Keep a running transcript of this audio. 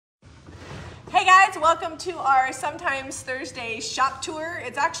Hey guys, welcome to our sometimes Thursday shop tour.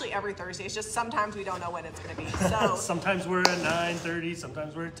 It's actually every Thursday, it's just sometimes we don't know when it's gonna be. So sometimes we're at 9:30,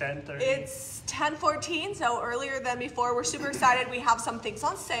 sometimes we're at 10:30. It's 10:14, so earlier than before. We're super excited. We have some things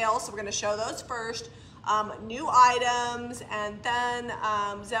on sale, so we're gonna show those first. New items, and then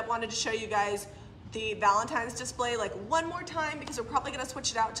Zeb wanted to show you guys the Valentine's display like one more time because we're probably gonna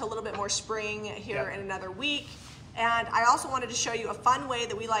switch it out to a little bit more spring here in another week. And I also wanted to show you a fun way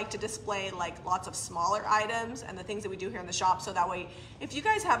that we like to display like lots of smaller items and the things that we do here in the shop, so that way if you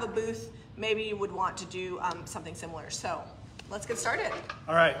guys have a booth, maybe you would want to do something similar. So let's get started.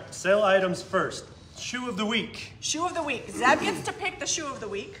 All right, sale items first. Shoe of the week. Shoe of the week. Zeb gets to pick the shoe of the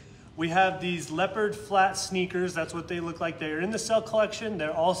week. We have these leopard flat sneakers. That's what they look like. They're in the sale collection.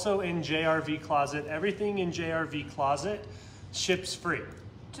 They're also in JRV Closet. Everything in JRV Closet ships free.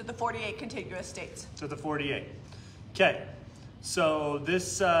 To the 48 contiguous states. To the 48. Okay, so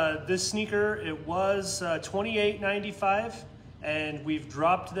this sneaker, it was $28.95, and we've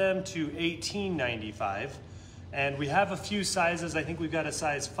dropped them to $18.95. And we have a few sizes. I think we've got a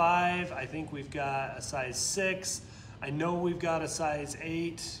size 5. I think we've got a size 6. I know we've got a size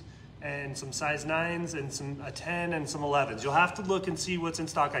 8 and some size 9s and a 10 and some 11s. You'll have to look and see what's in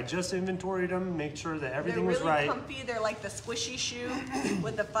stock. I just inventoried them, make sure that everything was right. They're really comfy. They're like the squishy shoe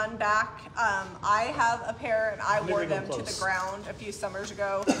with the fun back. I have a pair and I wore them to the ground a few summers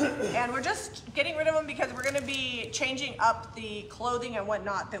ago. And we're just getting rid of them because we're gonna be changing up the clothing and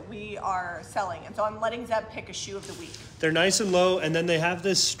whatnot that we are selling. And so I'm letting Zeb pick a shoe of the week. They're nice and low, and then they have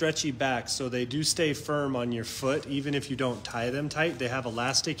this stretchy back, so they do stay firm on your foot, even if you don't tie them tight. They have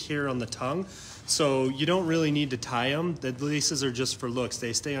elastic here on the tongue, so you don't really need to tie them. The laces are just for looks.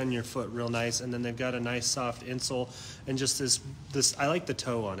 They stay on your foot real nice, and then they've got a nice soft insole, and just this. I like the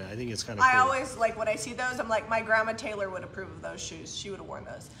toe on it. I think it's kind of cool. I always like when I see those, I'm like, my grandma Taylor would approve of those shoes. She would have worn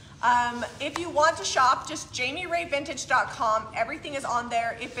those. If you want to shop, just JamiRayVintage.com. Everything is on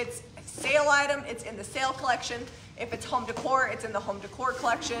there. If it's a sale item, it's in the sale collection. If it's home decor, it's in the home decor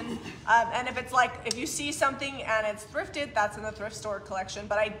collection. And if it's like, if you see something and it's thrifted, that's in the thrift store collection.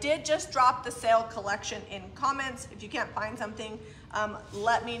 But I did just drop the sale collection in comments. If you can't find something,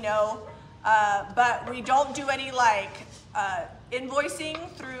 let me know. But we don't do any like invoicing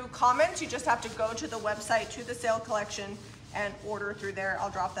through comments. You just have to go to the website, to the sale collection, and order through there.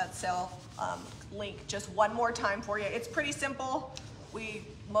 I'll drop that sale link just one more time for you. It's pretty simple.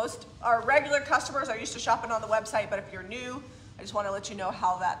 Most our regular customers are used to shopping on the website, but if you're new, I just want to let you know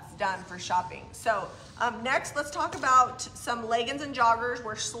how that's done for shopping. So next, let's talk about some leggings and joggers.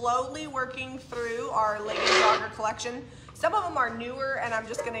 We're slowly working through our legging jogger collection. Some of them are newer, and I'm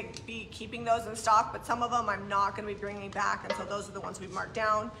just going to be keeping those in stock, but some of them I'm not going to be bringing back, and so those are the ones we've marked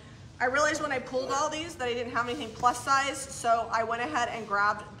down. I realized when I pulled all these that I didn't have anything plus size, so I went ahead and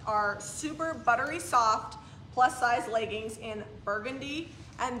grabbed our super buttery soft plus size leggings in burgundy.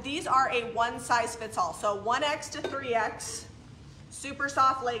 And these are a one size fits all. So 1X to 3X, super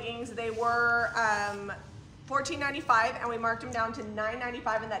soft leggings. They were $14.95 and we marked them down to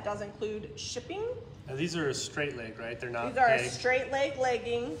 $9.95, and that does include shipping. Now these are a straight leg, right? They're not These are pegged. A straight leg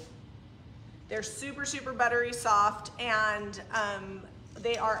legging. They're super, super buttery soft, and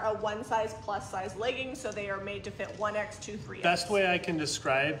they are a one size plus size legging, so they are made to fit 1X to 3X. Best way I can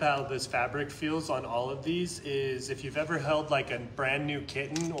describe how this fabric feels on all of these is if you've ever held like a brand new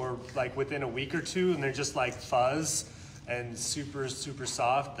kitten or like within a week or two and they're just like fuzz and super, super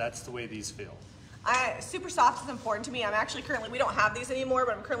soft, that's the way these feel. Super soft is important to me. I'm actually we don't have these anymore,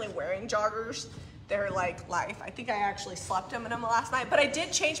 but I'm currently wearing joggers. They're like life. I think I actually slept in them last night, but I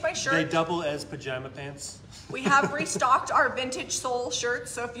did change my shirt. They double as pajama pants. We have restocked our vintage sole shirts,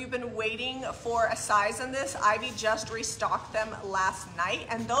 so if you've been waiting for a size in this, Ivy just restocked them last night,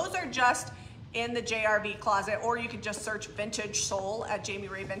 and those are just in the JRV Closet, or you could just search vintage sole at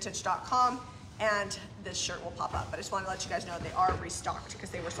JamiRayVintage.com, and this shirt will pop up. But I just wanted to let you guys know they are restocked because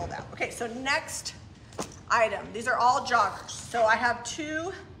they were sold out. Okay, so next item. These are all joggers. So I have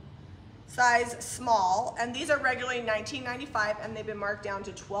two size small, and these are regularly $19.95, and they've been marked down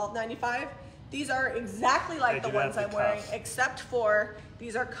to $12.95. These are exactly like the ones I'm wearing, except for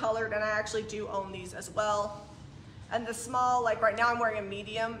these are colored, and I actually do own these as well. And the small, like right now I'm wearing a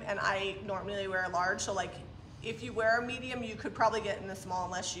medium, and I normally wear a large, so like if you wear a medium, you could probably get in the small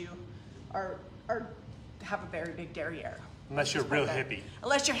unless you have a very big derriere. Unless you're real hippie.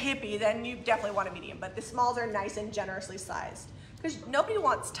 Unless you're hippie, then you definitely want a medium, but the smalls are nice and generously sized. Because nobody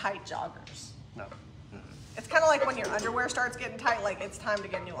wants tight joggers. No. It's kind of like when your underwear starts getting tight, like it's time to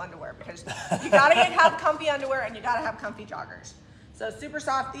get new underwear, because you gotta have comfy underwear and you gotta have comfy joggers. So super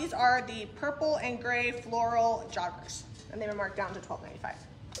soft. These are the purple and gray floral joggers, and they've been marked down to $12.95.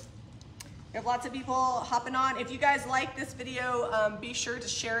 We have lots of people hopping on. If you guys like this video, be sure to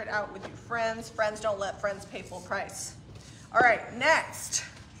share it out with your friends. Friends don't let friends pay full price. All right, next,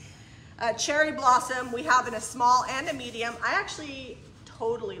 cherry blossom. We have in a small and a medium. I actually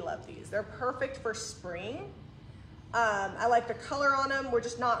totally love these. They're perfect for spring. I like the color on them. We're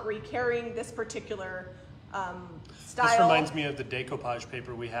just not recarrying this particular style. This reminds me of the decoupage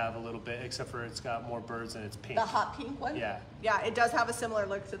paper we have a little bit, except for it's got more birds and it's pink. The hot pink one? Yeah. Yeah, it does have a similar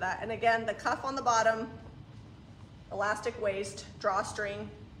look to that. And again, the cuff on the bottom, elastic waist, drawstring,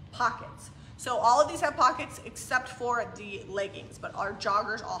 pockets. So all of these have pockets except for the leggings, but our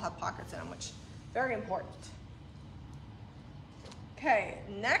joggers all have pockets in them, which is very important. Okay,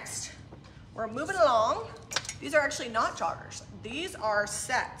 next, we're moving along. These are actually not joggers. These are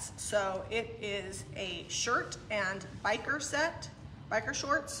sets. So it is a shirt and biker set, biker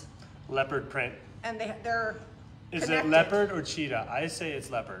shorts. Leopard print. And they're Is connected. it leopard or cheetah? I say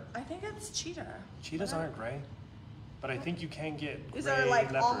it's leopard. I think it's cheetah. Cheetahs aren't gray, but I think you can get These gray are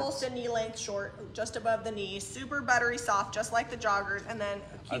like leopards. almost a knee length short, just above the knee, super buttery soft, just like the joggers, and then a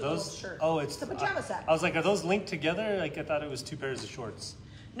Are cute little those? shirt. Oh, it's a pajama set. I was like, are those linked together? Like I thought it was two pairs of shorts.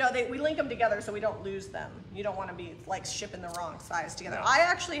 No, we link them together so we don't lose them. You don't want to be like shipping the wrong size together. No. I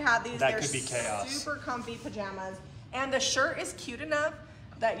actually have these. That They're could be chaos. super comfy pajamas, and the shirt is cute enough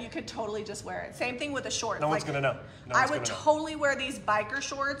that you could totally just wear it. Same thing with the shorts. No one's gonna know. No I one's would gonna know. totally wear these biker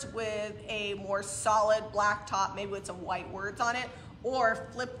shorts with a more solid black top, maybe with some white words on it, or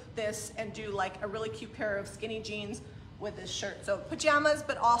flip this and do like a really cute pair of skinny jeans with this shirt. So pajamas,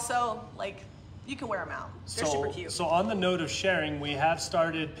 but also like you can wear them out. They're super cute. So on the note of sharing, we have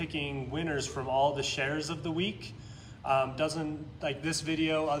started picking winners from all the shares of the week. Doesn't like this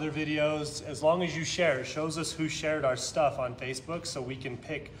video, other videos, as long as you share, it shows us who shared our stuff on Facebook so we can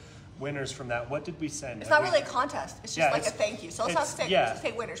pick winners from that. What did we send? It's not really a contest. It's just like a thank you. So let's just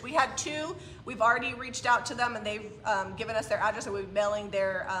say winners. We had 2. We've already reached out to them and they've given us their address and we'll be mailing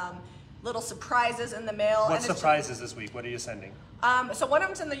their little surprises in the mail. What surprises this week? What are you sending? So one of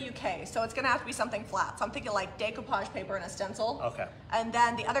them's in the UK, so it's gonna have to be something flat. So I'm thinking like decoupage paper and a stencil. Okay. And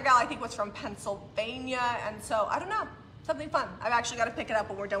then the other gal I think was from Pennsylvania, and so I don't know, something fun. I've actually got to pick it up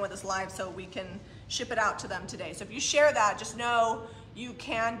when we're done with this live so we can ship it out to them today. So if you share that, just know you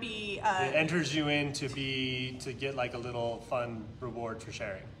can be. It enters you in to get like a little fun reward for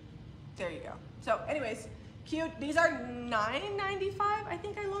sharing. There you go. So anyways, cute. These are $9.95. I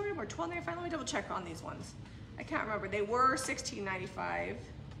think I lowered them, or $12.95. Let me double check on these ones. I can't remember. They were $16.95,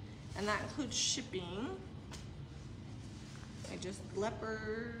 and that includes shipping. I just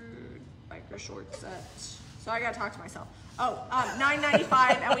leopard biker short set. So I gotta talk to myself. Oh,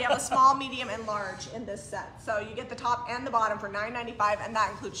 $9.95, and we have a small, medium, and large in this set. So you get the top and the bottom for $9.95, and that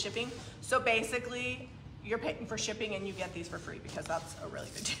includes shipping. So basically, you're paying for shipping, and you get these for free because that's a really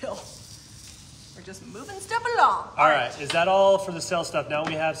good deal. We're just moving stuff along. All right, is that all for the sale stuff? Now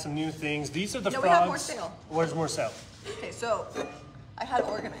we have some new things. These are the frogs. We have more sale. Where's more sale? Okay, so I had it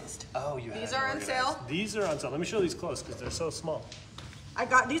organized. Oh, you These had are it on organized. sale. These are on sale. Let me show these close because they're so small.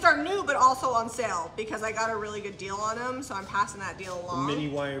 These are new, but also on sale because I got a really good deal on them, so I'm passing that deal along. Mini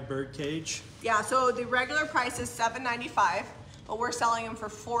wire bird cage. Yeah, so the regular price is $7.95, but we're selling them for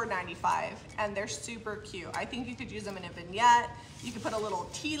 $4.95, and they're super cute. I think you could use them in a vignette. You could put a little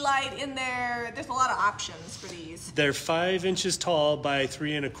tea light in there. There's a lot of options for these. They're 5 inches tall by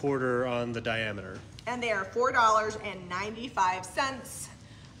 3 1/4 on the diameter. And they are $4.95.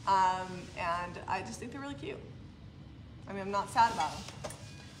 And I just think they're really cute. I mean, I'm not sad about them.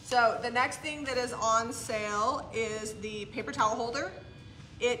 So the next thing that is on sale is the paper towel holder.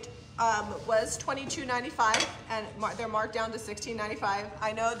 It was $22.95 and they're marked down to $16.95.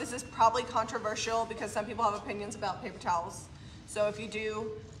 I know this is probably controversial because some people have opinions about paper towels. So if you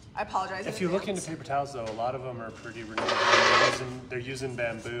do, I apologize. If you look into paper towels though, a lot of them are pretty renewable. They're using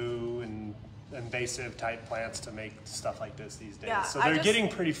bamboo and invasive type plants to make stuff like this these days. Yeah, so they're getting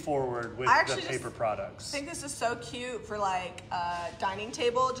pretty forward with the paper products. I think this is so cute for like a dining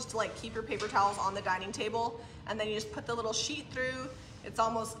table, just to like keep your paper towels on the dining table, and then you just put the little sheet through. It's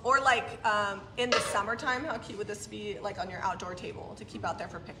almost, or like in the summertime, how cute would this be like on your outdoor table to keep out there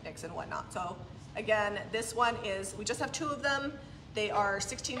for picnics and whatnot. So again, this one is, we just have 2 of them. They are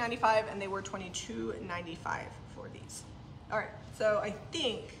 $16.95 and they were $22.95 for these. All right, so I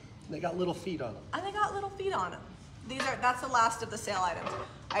think, they got little feet on them. and they got little feet on them. That's the last of the sale items.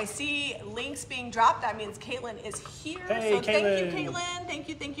 I see links being dropped. That means Caitlin is here. Hey, so Caitlin. thank you, Caitlin. Thank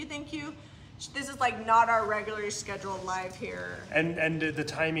you, thank you, thank you. This is like not our regularly scheduled live here. And the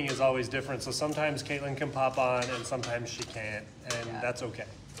timing is always different. So sometimes Caitlin can pop on and sometimes she can't, and that's okay.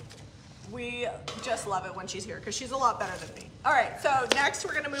 We just love it when she's here because she's a lot better than me. All right, so next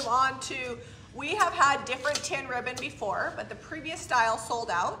we're gonna move on to, we have had different tin ribbon before, but the previous style sold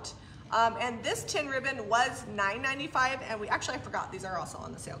out. And this tin ribbon was $9.95, and we actually, I forgot, these are also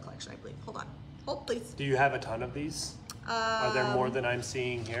on the sale collection, I believe. Hold on, hold please. Do you have a ton of these? Are there more than I'm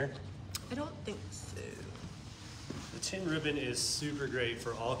seeing here? I don't think so. The tin ribbon is super great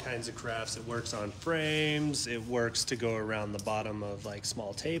for all kinds of crafts. It works on frames. It works to go around the bottom of like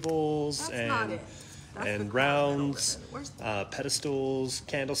small tables and rounds, pedestals,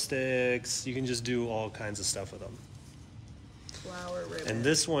 candlesticks. You can just do all kinds of stuff with them. Flower ribbon. And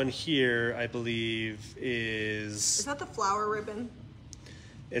this one here, I believe, is that the flower ribbon?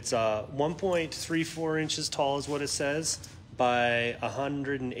 It's 1.34 inches tall is what it says, by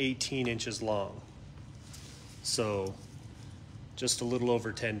 118 inches long. So just a little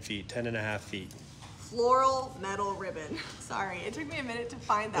over 10 feet, 10 and a half feet. Floral metal ribbon. Sorry, it took me a minute to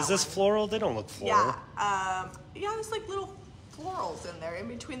find that. Is this floral? They don't look floral. Yeah, yeah, there's like little florals in there in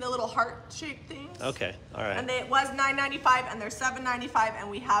between the little heart-shaped things. Okay, all right. And it was $9.95 and they're $7.95 and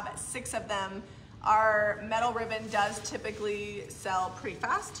we have 6 of them. Our metal ribbon does typically sell pretty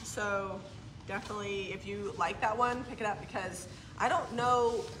fast, so definitely if you like that one, pick it up because I don't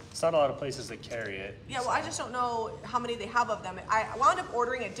know. It's not a lot of places that carry it. Yeah, well, I just don't know how many they have of them. I wound up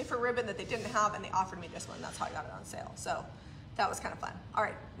ordering a different ribbon that they didn't have and they offered me this one. That's how I got it on sale. So that was kind of fun. All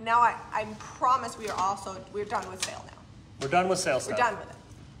right, now I promise we're done with sale now. We're done with sale stuff. We're done with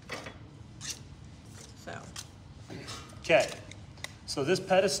it. So. Okay. So this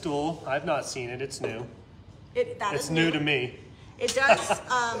pedestal, I've not seen it. It's new. It's new to me. It does.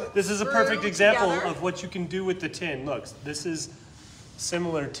 This is a perfect example together of what you can do with the tin. Look, this is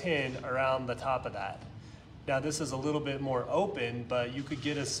similar tin around the top of that. Now this is a little bit more open, but you could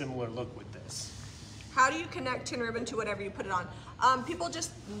get a similar look with this. How do you connect tin ribbon to whatever you put it on? People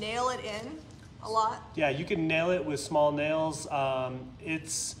just nail it in a lot. Yeah, you can nail it with small nails.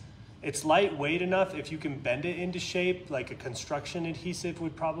 It's lightweight enough if you can bend it into shape, like a construction adhesive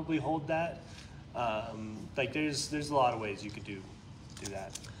would probably hold that. Like there's a lot of ways you could do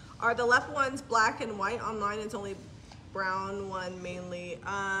that. Are the left ones black and white? Online it's only brown one mainly.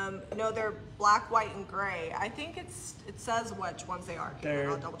 No, they're black, white, and gray. I think it says which ones they are.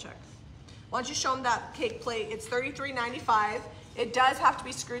 I'll double check. Why don't you show them that cake plate? It's $33.95. It does have to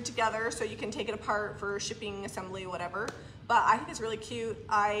be screwed together so you can take it apart for shipping, assembly, whatever. But I think it's really cute.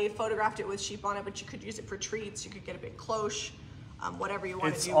 I photographed it with sheep on it, but you could use it for treats. You could get a bit cloche, whatever you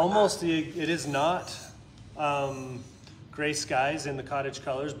want to do. It's almost, it is not gray skies in the cottage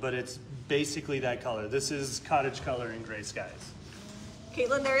colors, but it's basically that color. This is cottage color in gray skies.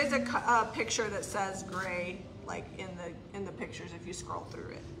 Caitlin, there is a picture that says gray, like in the pictures if you scroll through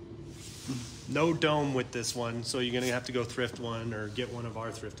it. No dome with this one, so you're gonna have to go thrift one or get one of our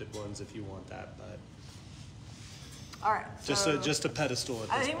thrifted ones if you want that. But all right, so just a pedestal. At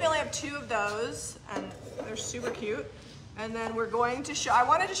this I think we only have 2 of those, and they're super cute. And then we're going to show. I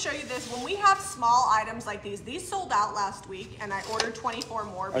wanted to show you this. When we have small items like these sold out last week, and I ordered 24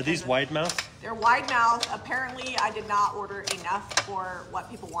 more. Are these wide mouth? They're wide mouth. Apparently, I did not order enough for what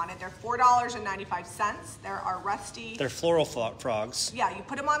people wanted. They're $4.95. There are rusty. They're floral frogs. Yeah, you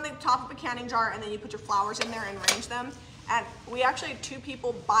put them on the top of a canning jar, and then you put your flowers in there and arrange them. And we actually had 2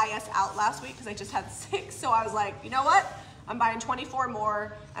 people buy us out last week because I just had 6. So I was like, you know what? I'm buying 24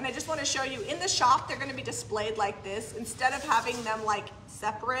 more. And I just want to show you, in the shop, they're going to be displayed like this. Instead of having them like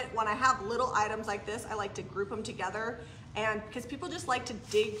separate, when I have little items like this, I like to group them together. And because people just like to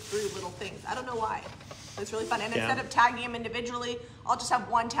dig through little things. I don't know why. It's really fun. And instead of tagging them individually, I'll just have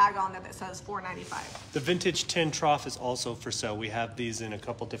one tag on there that says $4.95. The vintage tin trough is also for sale. We have these in a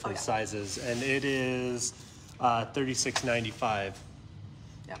couple different sizes, and it is $36.95.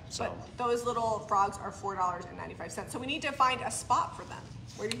 Yeah, so. But those little frogs are $4.95. So we need to find a spot for them.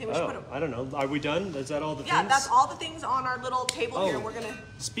 Where do you think we should put them? I don't know. Are we done? Is that all the things? Yeah, that's all the things on our little table here. We're gonna.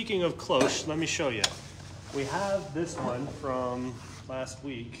 Speaking of cloche, let me show you. We have this one from last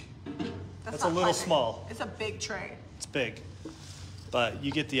week. That's a little small. It's a big tray. It's big, but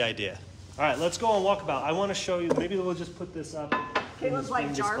you get the idea. All right, let's go on walkabout. I want to show you. Maybe we'll just put this up. Caitlin's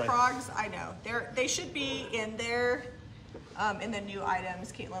like jar frogs. I know. They should be in there. In the new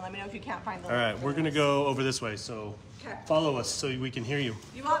items. Caitlin, let me know if you can't find them. All right, we're gonna go over this way, so follow us so we can hear you.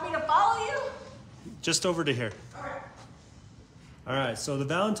 You want me to follow you? Just over to here. All right. All right, so the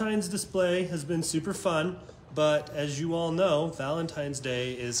Valentine's display has been super fun, but as you all know, Valentine's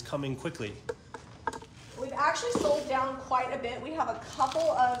Day is coming quickly. We've actually sold down quite a bit. We have a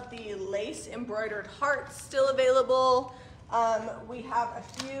couple of the lace embroidered hearts still available. We have a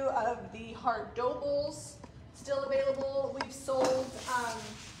few of the heart doughballs still available. We've sold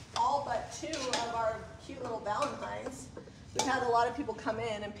all but 2 of our cute little Valentines. We've had a lot of people come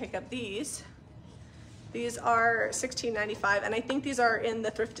in and pick up these. These are $16.95, and I think these are in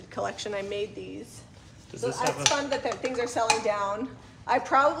the thrifted collection. I made these. So it's fun that things are selling down. I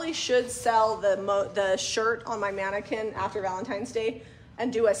probably should sell the shirt on my mannequin after Valentine's Day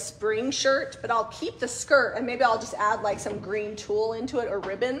and do a spring shirt, but I'll keep the skirt and maybe I'll just add like some green tulle into it or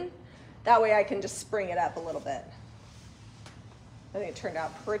ribbon. That way I can just spring it up a little bit. I think it turned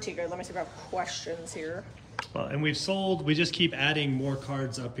out pretty good. Let me see if I have questions here. Well, and we just keep adding more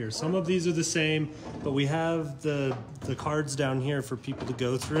cards up here. Some of these are the same, but we have the cards down here for people to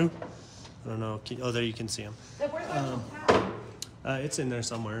go through. I don't know. Oh, there you can see them. Where's my little tab? It's in there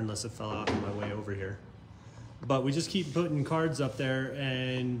somewhere, unless it fell out on my way over here. But we just keep putting cards up there,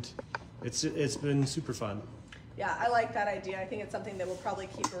 and it's been super fun. Yeah, I like that idea. I think it's something that we'll probably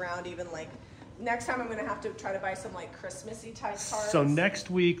keep around even like next time. I'm going to have to try to buy some like Christmassy type cards. So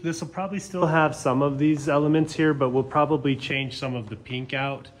next week, this will probably still have some of these elements here, but we'll probably change some of the pink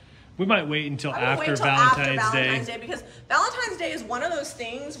out. We might wait until after Valentine's Day. Because Valentine's Day is one of those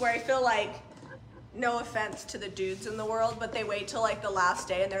things where I feel like, no offense to the dudes in the world, but they wait till like the last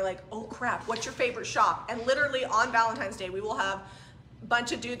day and they're like, oh crap, what's your favorite shop? And literally on Valentine's Day, we will have a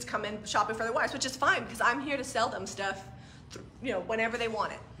bunch of dudes come in shopping for their wives, which is fine because I'm here to sell them stuff, you know, whenever they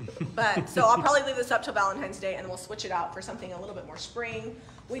want it. But so I'll probably leave this up till Valentine's Day and we'll switch it out for something a little bit more spring.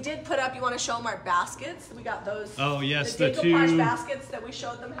 We did put up, you want to show them our baskets? We got those. Oh yes, the two baskets that we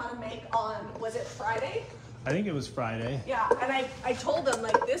showed them how to make on, was it Friday? I think it was Friday. Yeah, and I told them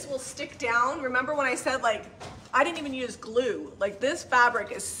like this will stick down. Remember when I said like, I didn't even use glue. Like this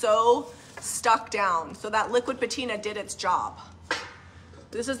fabric is so stuck down. So that liquid patina did its job.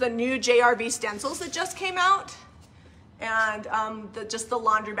 This is the new JRB stencils that just came out. And just the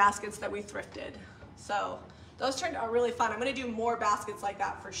laundry baskets that we thrifted. So those turned out really fun. I'm gonna do more baskets like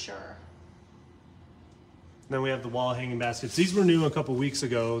that for sure. Then we have the wall hanging baskets. These were new a couple weeks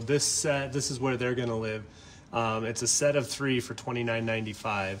ago. This set, this is where they're gonna live. It's a set of 3 for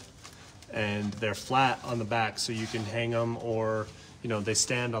 $29.95, and they're flat on the back, so you can hang them, or you know they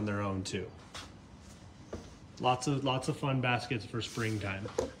stand on their own too. Lots of fun baskets for springtime.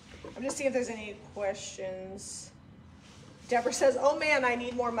 I'm just seeing if there's any questions. Deborah says, "Oh man, I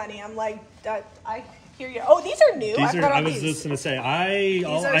need more money." I'm like, I hear you. Oh, these are new. I was just gonna say, I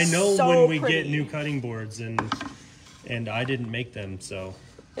know so when we get new cutting boards, and I didn't make them, so.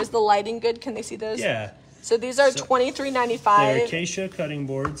 Is the lighting good? Can they see those? Yeah. So these are $23.95. They're acacia cutting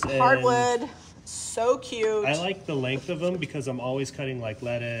boards. Hardwood. So cute. I like the length of them because I'm always cutting like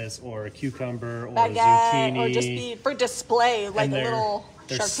lettuce or a cucumber or baguette, zucchini. or just be for display, like a little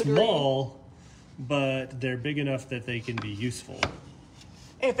they're charcuterie. Small, but they're big enough that they can be useful.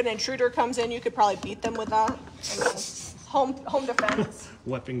 If an intruder comes in, you could probably beat them with that. Home defense.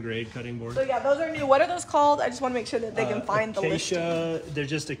 Weapon grade cutting board. So yeah, those are new. What are those called? I just want to make sure that they can find the listing. They're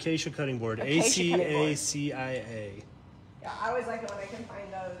just acacia cutting board. ACACIA. Yeah, I always like it when I can find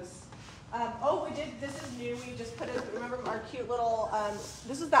those. Oh, we did. This is new. We just put it. Remember our cute little.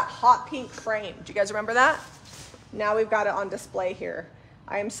 This is that hot pink frame. Do you guys remember that? Now we've got it on display here.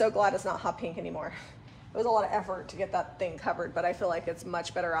 I am so glad it's not hot pink anymore. It was a lot of effort to get that thing covered, but I feel like it's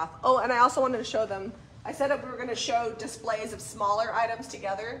much better off. Oh, and I also wanted to show them. I said that we were going to show displays of smaller items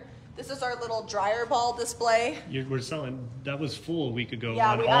together. This is our little dryer ball display. We're selling. That was full a week ago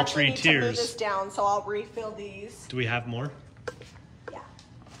yeah, on we all actually 3 need tiers. to move this down, so I'll refill these. Do we have more? Yeah.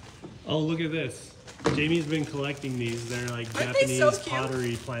 Oh, look at this. Jamie's been collecting these. They're like Aren't Japanese they so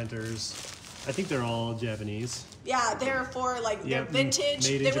pottery planters. I think they're all Japanese. Yeah, they're for like, they're vintage.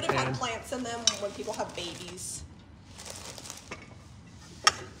 Made in they would have Japan. had plants in them when people have babies.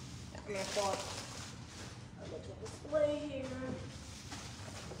 I'm going to fill up our little display here.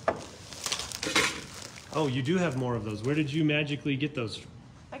 Oh, you do have more of those. Where did you magically get those?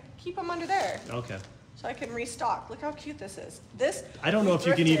 I keep them under there. Okay. So I can restock. Look how cute this is. I don't know if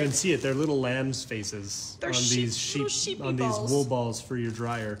you can even see it. They're little lamb's faces They're on these wool balls for your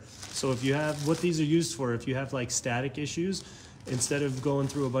dryer. So if you have, what these are used for, if you have like static issues, instead of going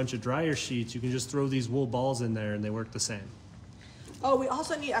through a bunch of dryer sheets, you can just throw these wool balls in there and they work the same. Oh, we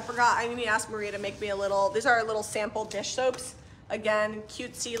also need, I forgot, I need to ask Maria to make me a little, these are our little sample dish soaps. Again,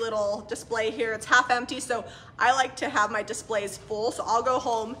 cutesy little display here. It's half empty, so I like to have my displays full. So I'll go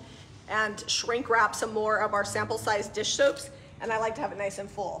home and shrink wrap some more of our sample size dish soaps, and I like to have it nice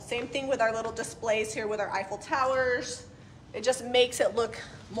and full. Same thing with our little displays here with our Eiffel Towers. It just makes it look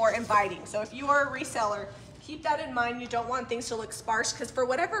more inviting. So if you are a reseller, keep that in mind. You don't want things to look sparse, because for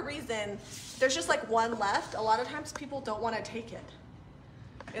whatever reason, there's just like one left. A lot of times people don't want to take it.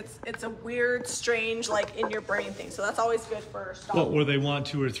 It's a weird, strange, like in your brain thing. So that's always good for stock. Well, or they want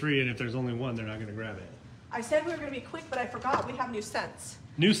 2 or 3, and if there's only one, they're not going to grab it. I said we were going to be quick, but I forgot we have new scents.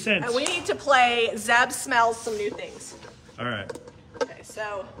 New scents. And we need to play Zeb smells some new things. All right. Okay,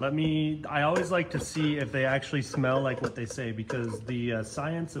 so. I always like to see if they actually smell like what they say, because the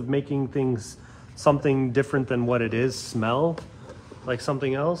science of making things something different than what it is, smell like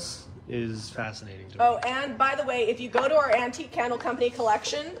something else, is fascinating to me. Oh, and by the way, if you go to our Antique Candle Company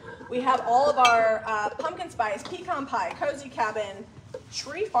collection, we have all of our pumpkin spice, pecan pie, cozy cabin,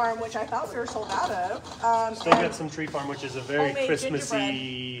 tree farm, which I thought we were sold out of. Still got some tree farm, which is a very Christmassy,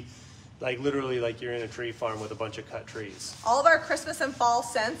 gingerbread. like literally like you're in a tree farm with a bunch of cut trees. All of our Christmas and fall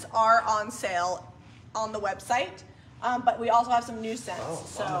scents are on sale on the website, but we also have some new scents. Oh,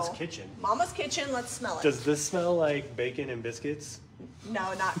 so, Mama's Kitchen. Mama's Kitchen, let's smell it. Does this smell like bacon and biscuits?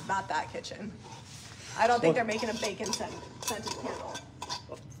 No, not that kitchen. I don't think they're making a bacon scented candle.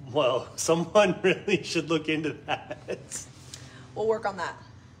 Well, someone really should look into that. We'll work on that.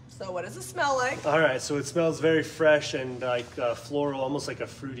 So what does it smell like? All right, so it smells very fresh and like floral, almost like a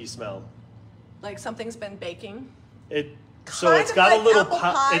fruity smell. Like something's been baking? So it's got like a little apple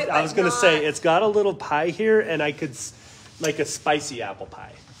pie. I was gonna say, it's got a little pie here, and I could, like a spicy apple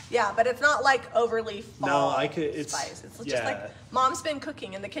pie. Yeah, but it's not like overly fall it's spice. It's just like Mom's been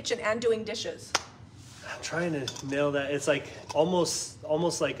cooking in the kitchen and doing dishes. I'm trying to nail that. It's like almost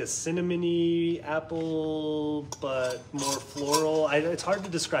like a cinnamony apple, but more floral. It's hard to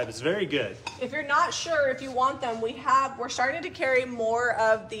describe. It's very good. If you're not sure if you want them, we're starting to carry more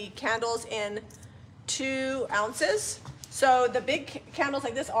of the candles in 2 ounces. So the big candles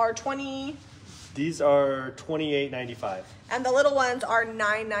like this are 20. These are $28.95. And the little ones are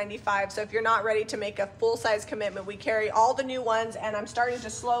 $9.95. So if you're not ready to make a full-size commitment, we carry all the new ones, and I'm starting to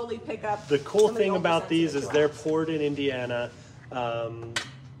slowly pick up. The cool thing about these is they're poured in Indiana, and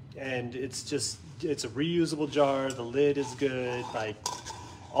it's a reusable jar. The lid is good. Like,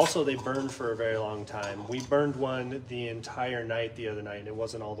 also they burn for a very long time. We burned one the entire night the other night, and it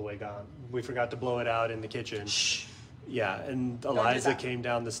wasn't all the way gone. We forgot to blow it out in the kitchen. Shh. Yeah, and Eliza came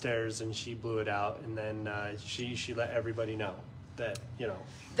down the stairs and she blew it out, and then she let everybody know that, you know.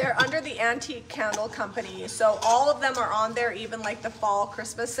 They're under the Antique Candle Company, so all of them are on there, even like the fall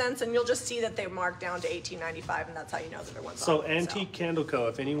Christmas scents, and you'll just see that they're marked down to $18.95, and that's how you know that they're ones. So Antique Candle Co.,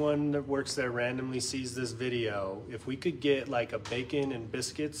 if anyone that works there randomly sees this video, if we could get like a bacon and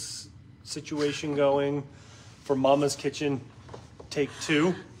biscuits situation going for Mama's Kitchen, take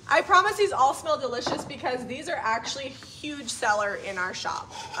 2. I promise these all smell delicious because these are actually a huge seller in our shop.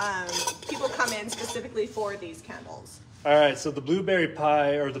 People come in specifically for these candles. All right, so the blueberry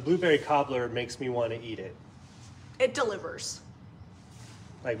pie or the blueberry cobbler makes me want to eat it. It delivers.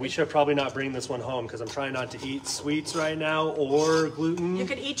 Like, we should probably not bring this one home because I'm trying not to eat sweets right now or gluten. You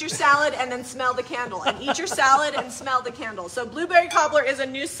could eat your salad and then smell the candle, and eat your salad and smell the candle. So blueberry cobbler is a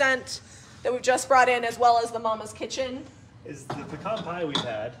new scent that we've just brought in, as well as the Mama's Kitchen. Is the pecan pie we've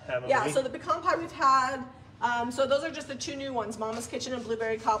had, haven't we? Yeah, so the pecan pie we've had, so those are just the 2 new ones, Mama's Kitchen and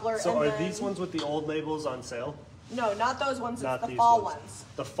Blueberry Cobbler. So are these ones with the old labels on sale? No, not those ones, Not it's the these fall ones. ones.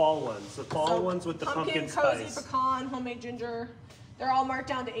 The fall ones. The fall ones with the pumpkin cozy, spice. pecan, homemade ginger. They're all marked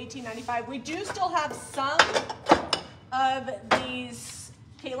down to $18.95. We do still have some of these.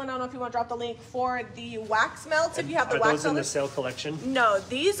 Caitlin, I don't know if you want to drop the link for the wax melts. If you have the wax melts. Are those in the sale collection? No,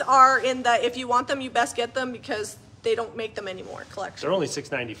 these are in the, if you want them, you best get them because they don't make them anymore, collection. They're only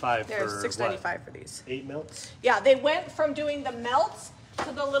 $6.95 They're for $6.95 for these. 8 melts? Yeah, they went from doing the melts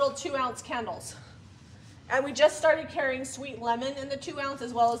to the little 2-ounce candles. And we just started carrying sweet lemon in the 2 ounce,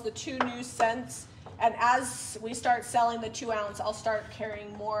 as well as the 2 new scents. And as we start selling the 2 ounce, I'll start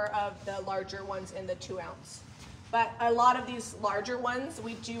carrying more of the larger ones in the 2 ounce. But a lot of these larger ones,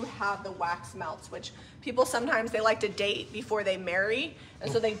 we do have the wax melts, which people sometimes, they like to date before they marry. And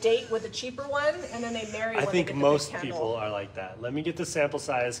so they date with a cheaper one, and then they marry when they get the big candle. I think most people are like that. Let me get the sample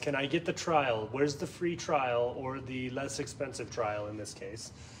size. Can I get the trial? Where's the free trial or the less expensive trial in this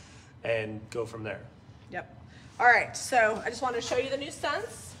case? And go from there. Yep. All right, so I just wanted to show you the new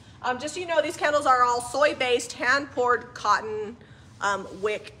scents. Just so you know, these candles are all soy-based, hand-poured cotton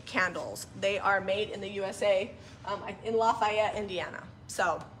wick candles. They are made in the USA, in Lafayette, Indiana.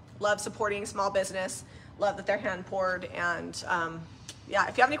 So love supporting small business, love that they're hand-poured, and yeah,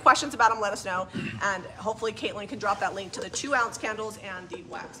 if you have any questions about them, let us know, and hopefully Caitlin can drop that link to the 2-ounce candles and the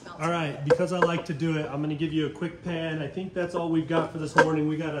wax melts. All right, because I like to do it, I'm gonna give you a quick pan. I think that's all we've got for this morning.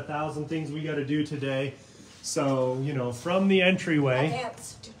 We got 1,000 things we gotta do today. So, you know, from the entryway,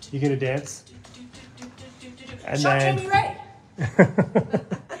 dance. You gonna dance? And Shop then, Jami Ray.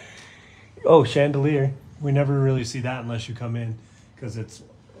 Oh, chandelier. We never really see that unless you come in, because it's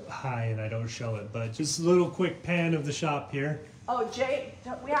high and I don't show it, but just a little quick pan of the shop here. Oh, Jay,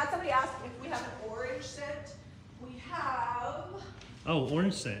 we had somebody ask if we have an orange scent. We have. Oh,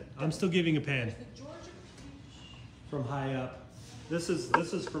 orange scent. I'm still giving a pan. From high up. This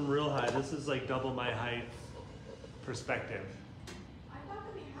is from real high. This is like double my height perspective. I thought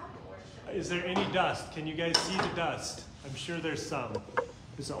that we had an orange scent. Is there any dust? Can you guys see the dust? I'm sure there's some.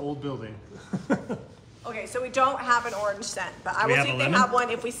 It's an old building. Okay, so we don't have an orange scent, but I will see if they have one.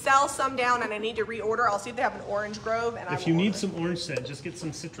 If we sell some down and I need to reorder, I'll see if they have an orange grove. And if you need some orange scent, just get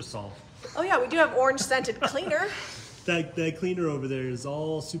some Citrusol. Oh yeah, we do have orange scented cleaner. That cleaner over there is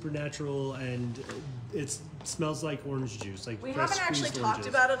all supernatural and it smells like orange juice. Like we haven't actually talked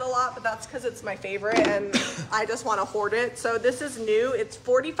about it a lot, but that's because it's my favorite and I just want to hoard it. So this is new. It's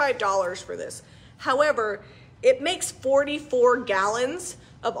 $45 for this. However, it makes 44 gallons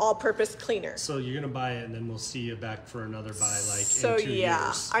of all-purpose cleaner. So you're gonna buy it and then we'll see you back for another buy like so in 2 yeah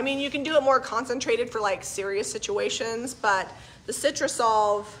years. I mean, you can do it more concentrated for like serious situations, but the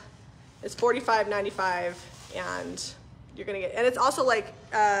Citrusol is $45.95 and you're gonna get, and it's also like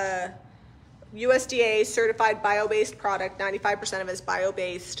USDA certified bio-based product. 95% of it is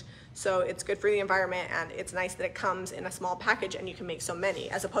bio-based, so it's good for the environment, and it's nice that it comes in a small package and you can make so many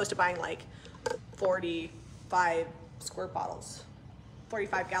as opposed to buying like 45 squirt bottles.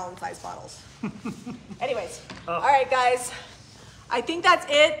 45 gallon size bottles. Anyways, all right guys, I think that's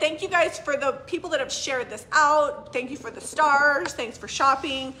it. Thank you guys for the people that have shared this out. Thank you for the stars. Thanks for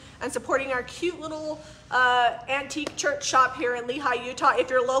shopping and supporting our cute little antique church shop here in Lehi, Utah. If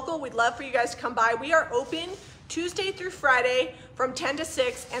you're local, we'd love for you guys to come by. We are open Tuesday through Friday from 10 to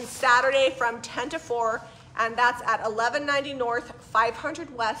 6 and Saturday from 10 to 4. And that's at 1190 North,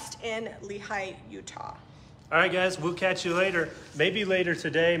 500 West in Lehi, Utah. All right, guys, we'll catch you later. Maybe later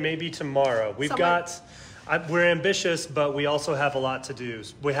today, maybe tomorrow. We're ambitious, but we also have a lot to do.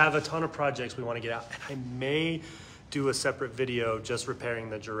 We have a ton of projects we want to get out. And I may do a separate video just repairing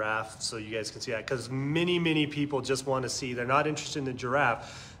the giraffe so you guys can see that. Because many people just want to see, they're not interested in the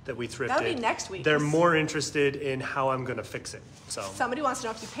giraffe that we thrifted. That'll be next week. They're more interested in how I'm going to fix it. So somebody wants to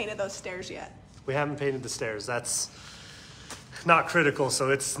know if you painted those stairs yet. We haven't painted the stairs. That's not critical, so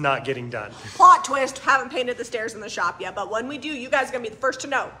it's not getting done. Plot twist, haven't painted the stairs in the shop yet, but when we do, you guys are gonna be the first to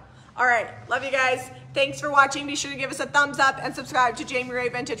know. All right, love you guys. Thanks for watching. Be sure to give us a thumbs up and subscribe to Jami Ray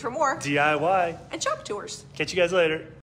Vintage for more DIY and shop tours. Catch you guys later.